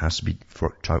thing that has to be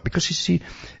worked out. Because you see,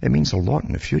 it means a lot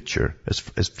in the future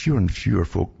as fewer and fewer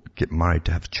folk get married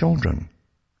to have children,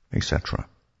 etc.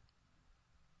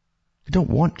 You don't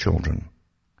want children.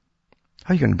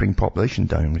 How are you going to bring population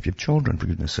down if you have children, for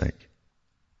goodness sake?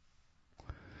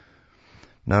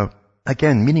 Now,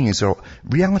 again,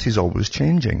 reality is always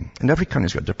changing. And every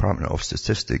country's got a Department of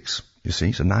Statistics, you see.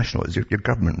 It's a national, your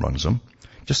government runs them.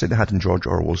 Just like they had in George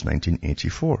Orwell's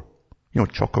 1984.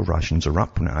 Choco rations are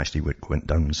up when it actually went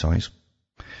down in size.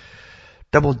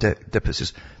 Double dip, it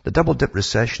says, the double dip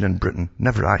recession in Britain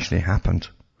never actually happened.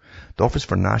 The Office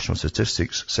for National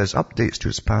Statistics says updates to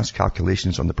its past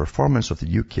calculations on the performance of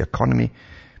the UK economy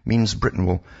means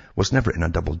Britain was never in a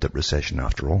double dip recession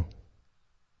after all.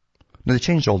 Now, they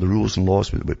changed all the rules and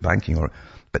laws with banking,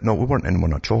 but no, we weren't in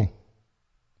one at all.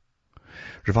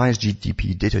 Revised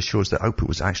GDP data shows that output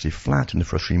was actually flat in the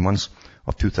first 3 months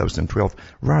of 2012,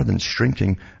 rather than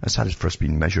shrinking as had first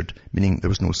been measured, meaning there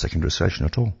was no second recession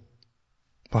at all.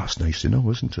 Well, that's nice to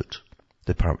know, isn't it?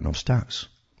 The Department of Stats.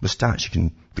 With stats, you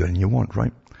can do anything you want,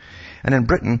 right? And in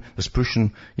Britain, there's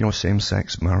pushing,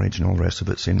 same-sex marriage and all the rest of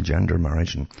it, same-gender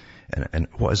marriage, and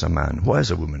what is a man, what is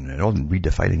a woman, and all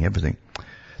redefining everything.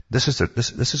 This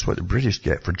is what the British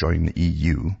get for joining the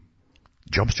EU.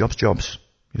 Jobs, jobs, jobs.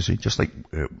 You see, just like,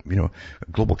 a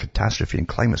global catastrophe and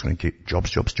climate's going to get jobs,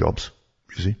 jobs, jobs.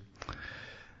 You see.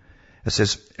 It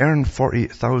says, earn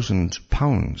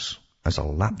 £40,000 as a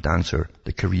lap dancer,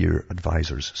 the career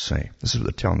advisors say. This is what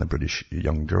they're telling the British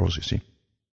young girls, you see.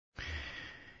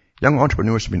 Young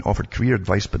entrepreneurs have been offered career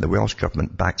advice by the Welsh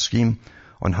government-backed scheme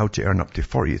on how to earn up to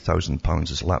 £48,000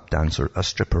 as a lap dancer, a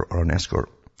stripper, or an escort.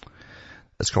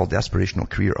 It's called the Aspirational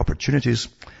Career Opportunities,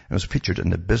 and was featured in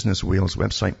the Business Wales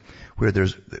website, where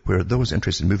those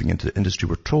interested in moving into the industry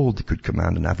were told they could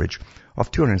command an average of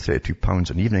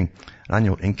 £232 an evening, an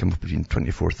annual income of between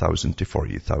 £24,000 to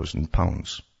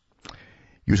 £48,000.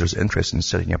 Users interested in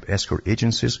setting up escort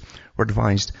agencies were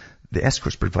advised the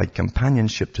escorts provide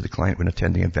companionship to the client when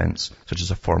attending events such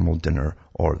as a formal dinner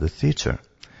or the theatre.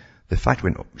 The fact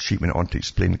sheet went on to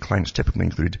explain clients typically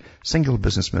include single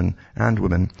businessmen and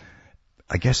women,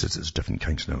 I guess it's different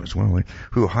kinds now as well,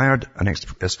 who hired an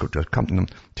escort to accompany them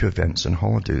to events and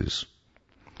holidays.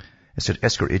 It said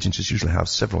escort agencies usually have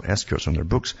several escorts on their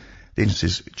books. The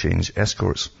agencies change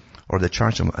escorts, or they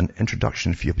charge them an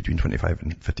introduction fee of between 25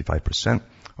 and 55%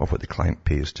 of what the client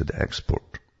pays to the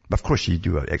export. But of course you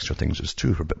do extra things as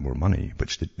too for a bit more money,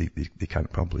 which they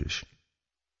can't publish.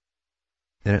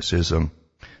 Then it says,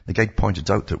 the guide pointed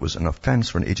out that it was an offence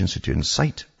for an agency to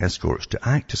incite escorts to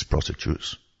act as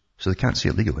prostitutes, so they can't see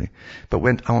it legally, but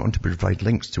went on to provide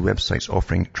links to websites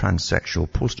offering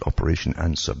transsexual, post-operation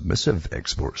and submissive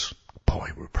exports. Boy,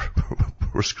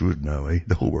 we're screwed now, eh?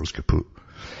 The whole world's kaput.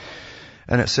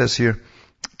 And it says here,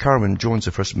 Carwyn Jones,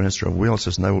 the First Minister of Wales,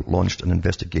 has now launched an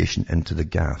investigation into the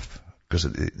gaffe, because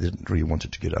they didn't really want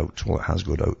it to get out. Well, it has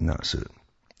got out, and that's it.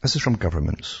 This is from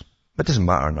governments. It doesn't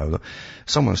matter now, though.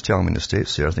 Someone's telling me in the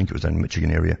States there, I think it was in the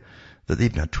Michigan area, that they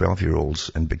even had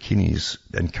 12-year-olds in bikinis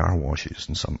in car washes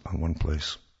in one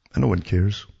place. And no one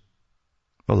cares.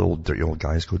 Well, the old dirty old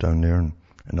guys go down there and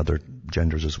other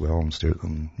genders as well and stare at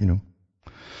them,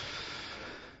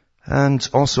 And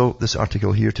also this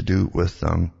article here to do with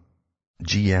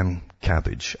GM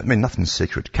cabbage. I mean, nothing's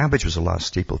sacred. Cabbage was the last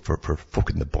staple for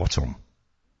folk in the bottom.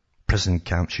 Prison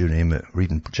camps, you name it, or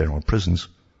even general prisons.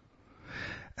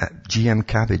 GM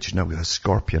cabbage now has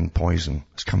scorpion poison.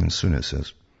 It's coming soon, it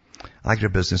says.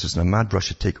 Agribusiness is in a mad rush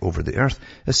to take over the earth.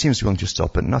 It seems willing to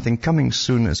stop at nothing. Coming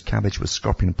soon is cabbage with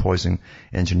scorpion poison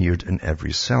engineered in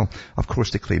every cell. Of course,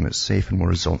 they claim it's safe and will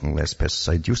result in less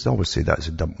pesticide use. They always say that as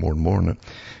they dump more and more on it.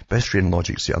 But history and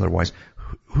logic say otherwise.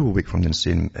 Who will wake from the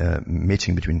insane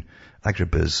mating between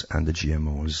agribiz and the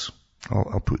GMOs?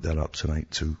 I'll put that up tonight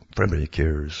too, for anybody who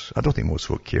cares. I don't think most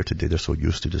folk care today. They're so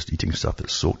used to just eating stuff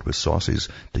that's soaked with sauces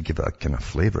to give it a kind of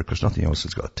flavour, because nothing else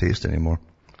has got a taste anymore.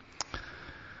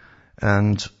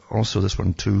 And also this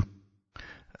one too,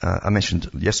 I mentioned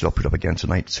yesterday, I'll put up again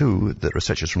tonight too, that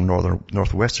researchers from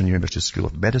Northwestern University School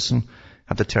of Medicine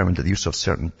have determined that the use of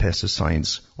certain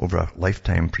pesticides over a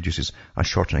lifetime produces a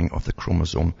shortening of the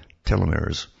chromosome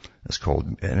telomeres. It's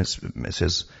called, and it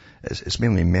says it's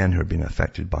mainly men who are being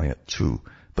affected by it too.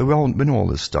 But we know all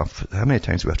this stuff. How many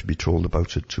times do we have to be told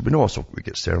about it too? We know also we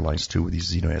get sterilized too with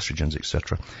these xenoestrogens,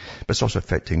 etc. But it's also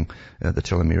affecting the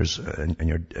telomeres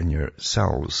in your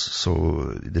cells,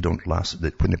 so they don't last.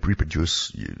 When they reproduce,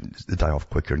 they die off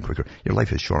quicker and quicker. Your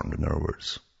life is shortened, in other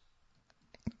words.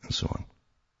 and so on.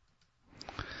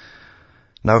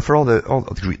 Now, for all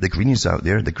the greenies out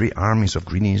there, the great armies of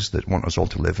greenies that want us all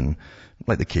to live in,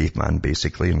 like the caveman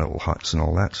basically, in little huts and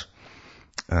all that.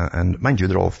 And mind you,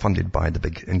 they're all funded by the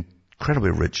big, incredibly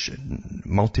rich,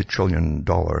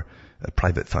 multi-trillion-dollar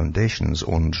private foundations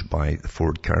owned by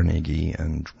Ford, Carnegie,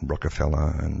 and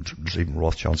Rockefeller, and there's even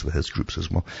Rothschilds with his groups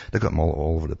as well. They've got them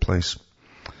all over the place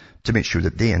to make sure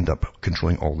that they end up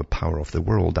controlling all the power of the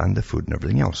world and the food and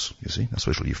everything else. You see, that's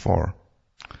what it's really for.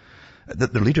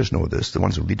 The leaders know this, the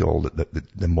ones who lead all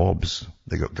the mobs,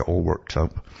 they got all worked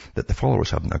up, that the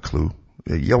followers haven't a clue.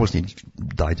 You always need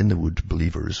dyed-in-the-wood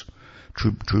believers,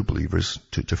 true believers,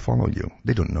 to follow you.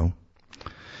 They don't know.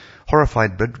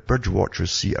 Horrified bird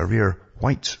watchers see a rare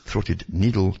white-throated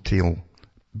needle-tail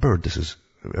bird. This is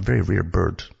a very rare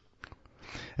bird.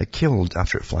 Killed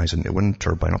after it flies into a wind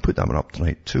turbine. I'll put that one up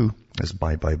tonight too, as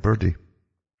Bye Bye Birdie.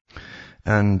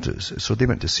 And so they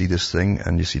went to see this thing,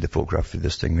 and you see the photograph of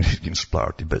this thing, and it's getting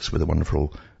splattered to bits with the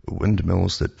wonderful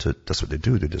windmills that's what they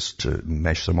do. They just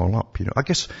mesh them all up, I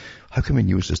guess, how can we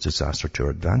use this disaster to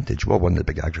our advantage? Well, one of the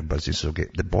big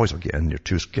agribusinesses the boys will get in there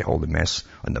too, get all the mess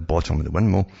on the bottom of the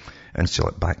windmill and sell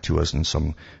it back to us in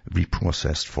some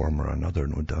reprocessed form or another,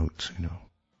 no doubt,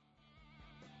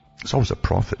 It's always a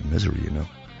profit and misery,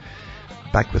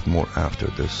 Back with more after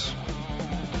this.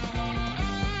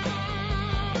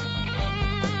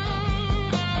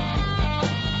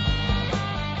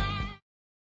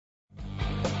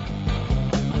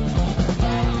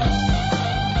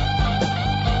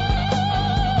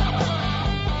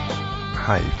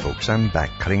 Hi folks, I'm back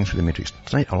cutting through the matrix.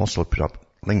 Tonight I'll also put up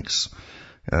links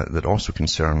that also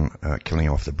concern killing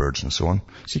off the birds and so on.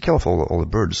 So you kill off all the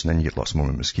birds, and then you get lots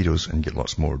more mosquitoes, and you get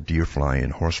lots more deer fly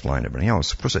and horse fly and everything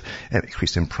else. Of course, it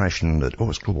creates the impression that,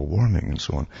 it's global warming and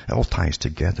so on. It all ties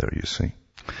together, you see.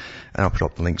 And I'll put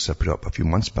up the links I put up a few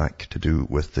months back to do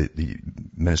with the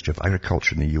Ministry of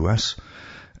Agriculture in the US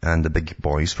and the big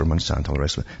boys for Monsanto and all the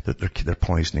rest of it. They're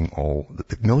poisoning all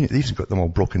the millions. They've even got them all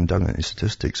broken down into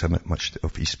statistics, how much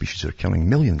of each species they're killing.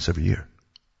 Millions every year.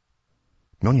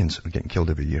 Millions are getting killed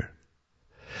every year.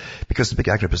 Because the big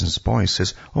agribusiness boys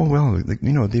says,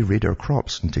 they raid our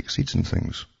crops and take seeds and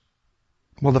things.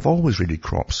 Well, they've always raided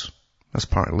crops. That's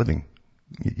part of living.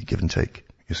 You give and take,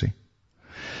 you see.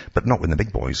 But not when the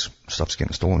big boys, stuff's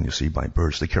getting stolen, you see, by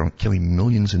birds. They're killing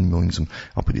millions and millions. And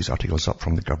I'll put these articles up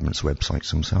from the government's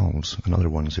websites themselves and other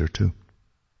ones there too.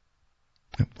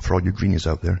 For all you greenies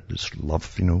out there, just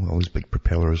love, all these big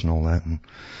propellers and all that and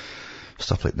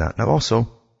stuff like that. Now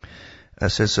also, it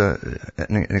says,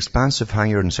 an expansive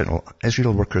hangar in central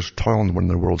Israel, workers toil on one of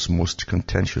the world's most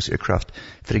contentious aircraft,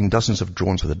 fitting dozens of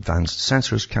drones with advanced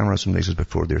sensors, cameras and lasers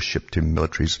before they're shipped to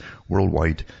militaries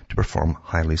worldwide to perform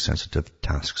highly sensitive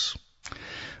tasks.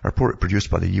 A report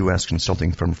produced by the U.S.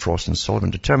 consulting firm Frost &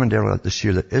 Sullivan determined earlier this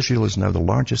year that Israel is now the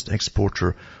largest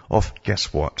exporter of,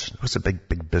 guess what? What's the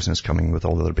big business coming with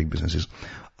all the other big businesses?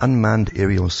 Unmanned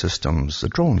aerial systems. The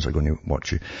drones are going to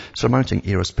watch you. Surmounting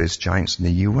aerospace giants in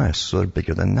the U.S., so they're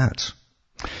bigger than that.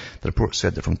 The report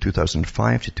said that from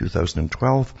 2005 to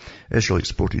 2012, Israel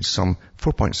exported some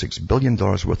 $4.6 billion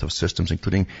worth of systems,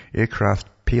 including aircraft,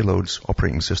 payloads,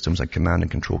 operating systems, and command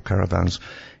and control caravans.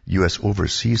 U.S.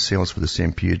 overseas sales for the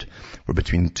same period were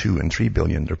between $2 and $3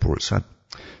 billion, the report said.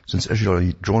 Since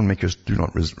Israeli drone makers do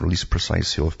not release precise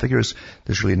sale figures,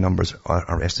 the Israeli numbers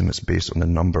are estimates based on the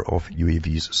number of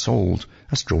UAVs sold,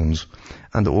 as drones,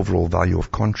 and the overall value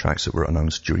of contracts that were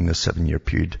announced during the 7-year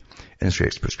period. Industry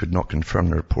experts could not confirm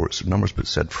the report's numbers, but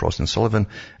said Frost & Sullivan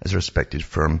is a respected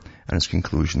firm, and its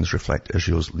conclusions reflect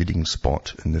Israel's leading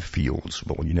spot in the fields.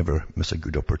 Well, you never miss a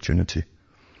good opportunity.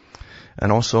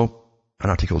 And also, an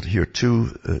article here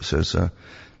too says,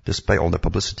 despite all the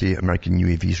publicity American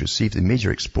UAVs received, the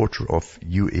major exporter of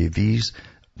UAVs,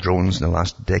 drones in the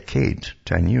last decade,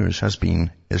 10 years, has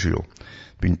been Israel.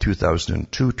 Between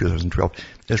 2002 2012,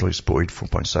 Israel exported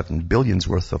 $4.7 billion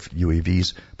worth of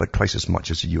UAVs, but twice as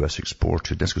much as the U.S.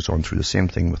 exported. This goes on through the same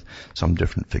thing with some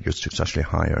different figures, to actually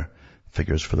higher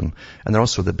figures for them. And they're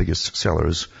also the biggest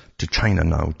sellers to China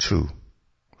now too,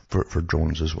 for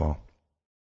drones as well.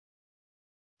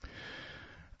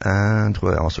 And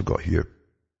what I also got here,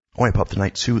 I want to put up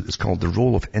tonight too, it's called The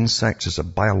Role of Insects as a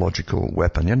Biological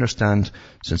Weapon. You understand,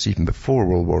 since even before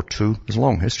World War II, there's a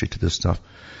long history to this stuff,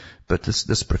 but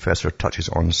this professor touches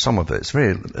on some of it.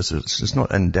 It's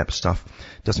not in-depth stuff.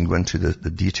 It doesn't go into the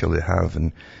detail they have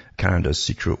in Canada's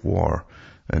Secret War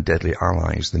and Deadly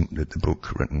Allies, the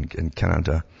book written in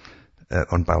Canada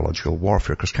on biological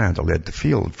warfare, because Canada led the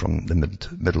field from the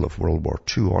middle of World War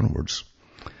II onwards.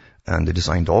 And they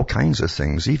designed all kinds of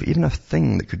things, even a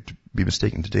thing that could be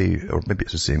mistaken today, or maybe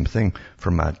it's the same thing,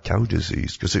 for mad cow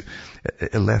disease, because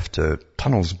it left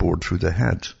tunnels bored through the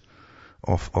head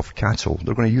of cattle.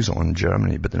 They're going to use it on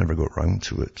Germany, but they never got around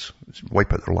to it.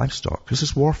 Wipe out their livestock. Because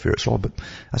it's warfare. It's all about,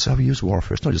 that's how we use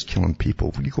warfare. It's not just killing people.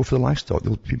 When you go for the livestock,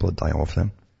 the people that die off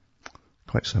them.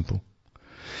 Quite simple.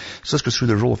 So let's go through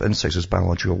the role of insects as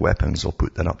biological weapons. I'll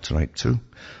put that up tonight too.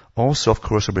 Also, of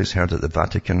course, everybody's heard that the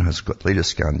Vatican has got the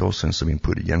latest scandal since they've been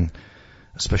putting in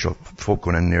special folk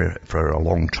going in there for a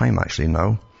long time actually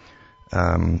now.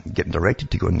 Getting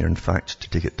directed to go in there, in fact, to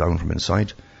take it down from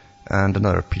inside. And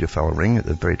another paedophile ring at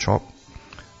the very top.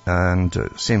 And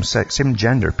same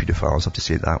gender paedophiles, I have to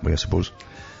say it that way, I suppose.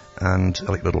 And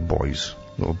like little boys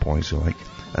who like.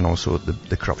 And also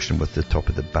the corruption with the top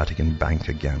of the Vatican Bank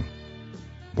again.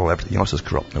 Well, everything else is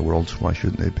corrupt in the world. Why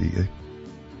shouldn't it be?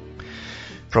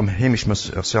 From Hamish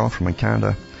myself from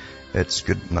Canada, it's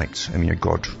good night. And your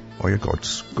God or your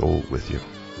gods go with you.